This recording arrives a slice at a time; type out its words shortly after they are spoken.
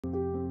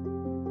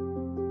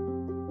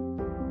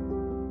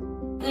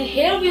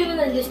Here we will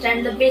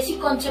understand the basic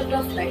concept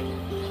of light.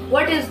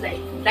 What is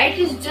light? Light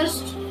is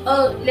just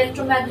an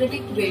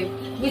electromagnetic wave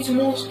which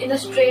moves in a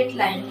straight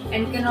line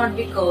and cannot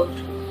be curved.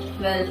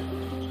 Well,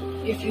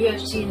 if you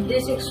have seen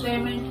this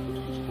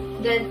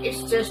experiment, then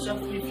it's just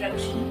of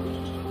refraction.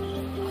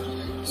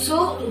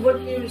 So what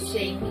we were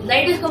saying,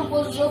 light is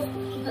composed of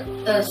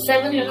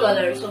 7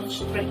 colors of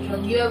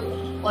spectrum. You have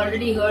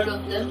already heard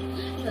of them.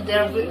 They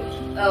are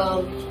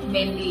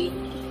mainly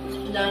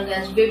known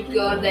as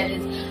Vibgyor, that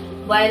is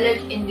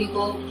violet,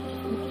 indigo,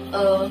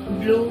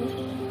 blue,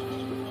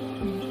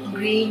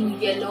 green,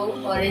 yellow,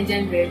 orange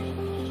and red.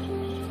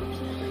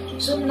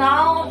 So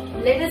now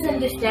let us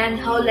understand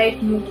how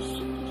light moves.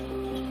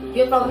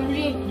 You have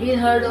probably been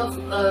heard of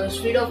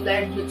speed of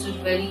light, which is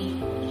very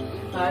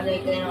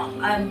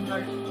I'm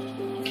not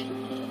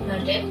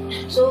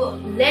it. So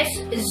let's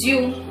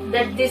assume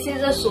that this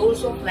is a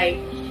source of light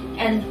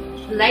and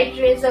light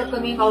rays are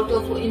coming out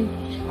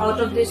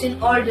of this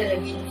in all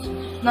directions.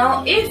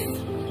 Now if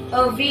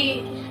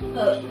we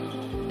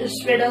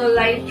spread a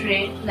light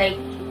ray like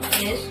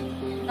this,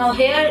 now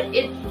here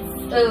it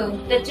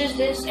touches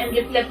this and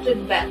reflects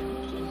it back.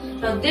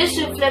 Now this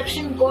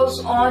reflection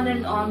goes on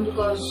and on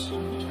because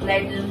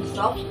light doesn't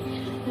stop.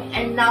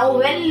 And now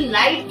when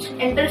light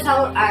enters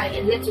our eye,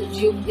 and let's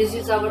assume this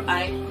is our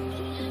eye,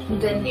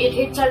 then it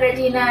hits our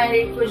retina and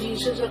it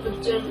produces a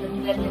picture,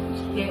 and then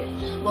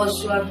it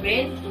goes to our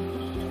brain.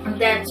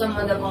 That's some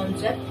other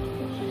concept.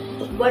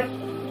 But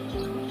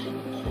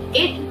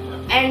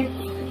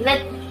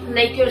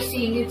like you're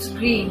seeing, it's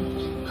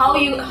green. How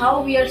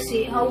we are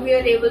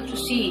able to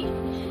see?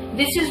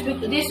 This is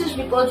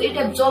because it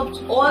absorbs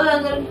all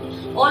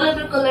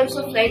other colors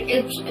of light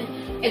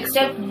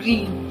except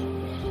green.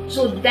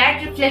 So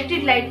that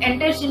reflected light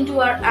enters into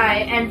our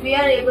eye, and we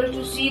are able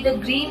to see the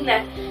green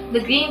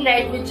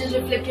light which is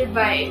reflected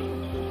by it.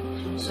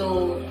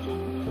 So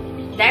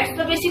that's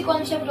the basic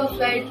concept of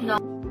light. Now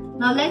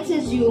let's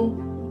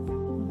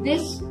assume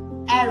this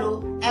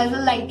arrow as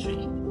a light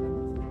ray.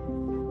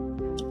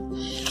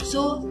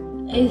 So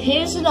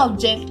here's an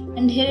object,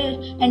 and here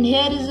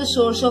is the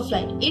source of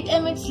light. It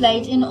emits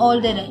light in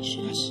all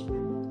directions.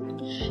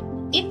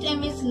 It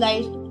emits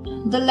light.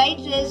 The light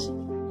rays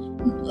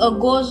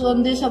goes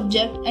on this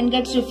object and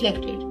gets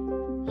reflected.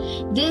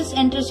 This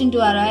enters into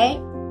our eye,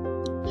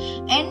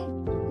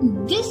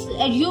 and this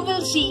you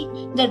will see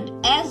that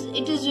as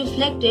it is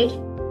reflected,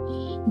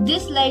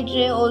 this light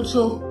ray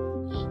also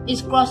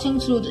is crossing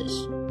through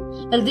this.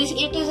 Well,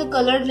 it is a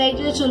colored light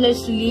ray, so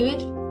let's leave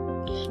it.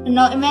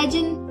 Now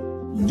imagine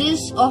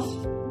this of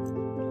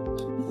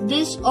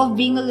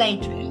being a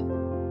light ray,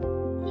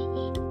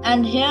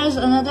 and here's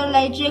another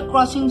light ray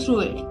crossing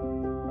through it.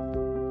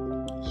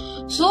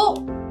 So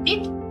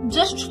it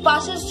just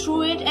passes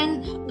through it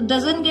and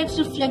doesn't get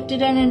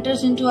reflected and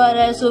enters into our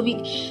eye, so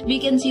we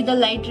can see the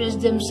light rays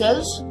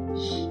themselves.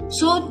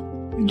 So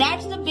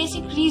that's the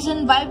basic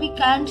reason why we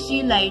can't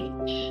see light.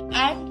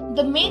 And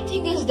the main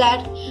thing is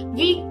that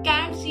we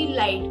can't see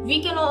light,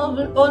 we can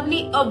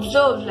only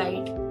observe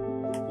light.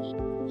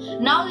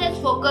 Now let's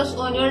focus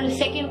on your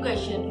second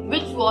question,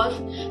 which was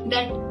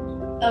that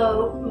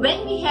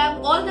when we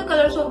have all the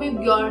colors of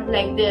Vibgyor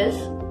like this,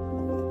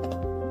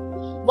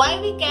 why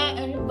we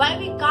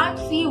can't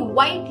see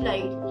white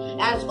light,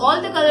 as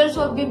all the colors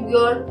of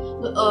Vibgyor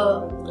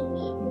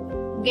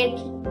get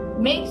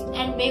mixed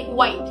and make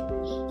white.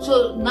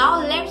 So now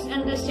let's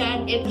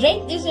understand it.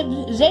 Red is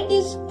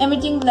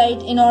emitting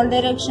light in all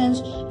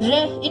directions.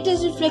 It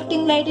is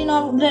reflecting light in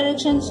all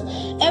directions.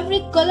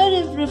 Every color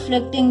is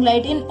reflecting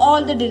light in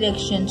all the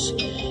directions,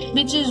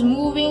 which is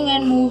moving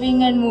and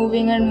moving and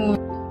moving and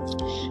moving.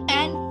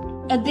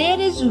 And there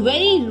is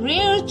very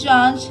rare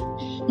chance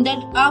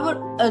that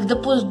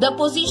the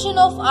position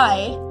of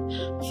eye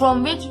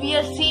from which we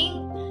are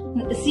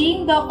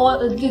seeing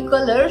the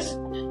colors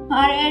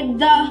are at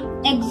the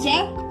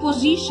exact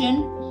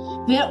position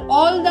where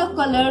all the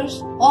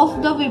colors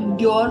of the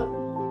Vibgyor,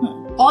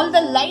 all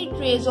the light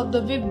rays of the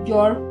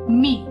Vibgyor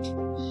meet.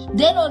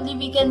 Then only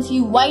we can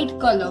see white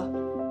color.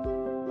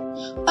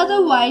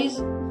 Otherwise,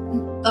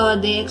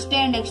 they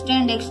extend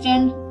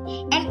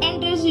and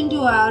enters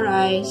into our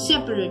eye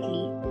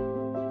separately.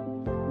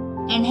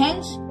 And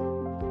hence,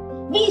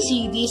 we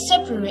see these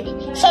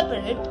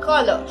separate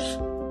colors.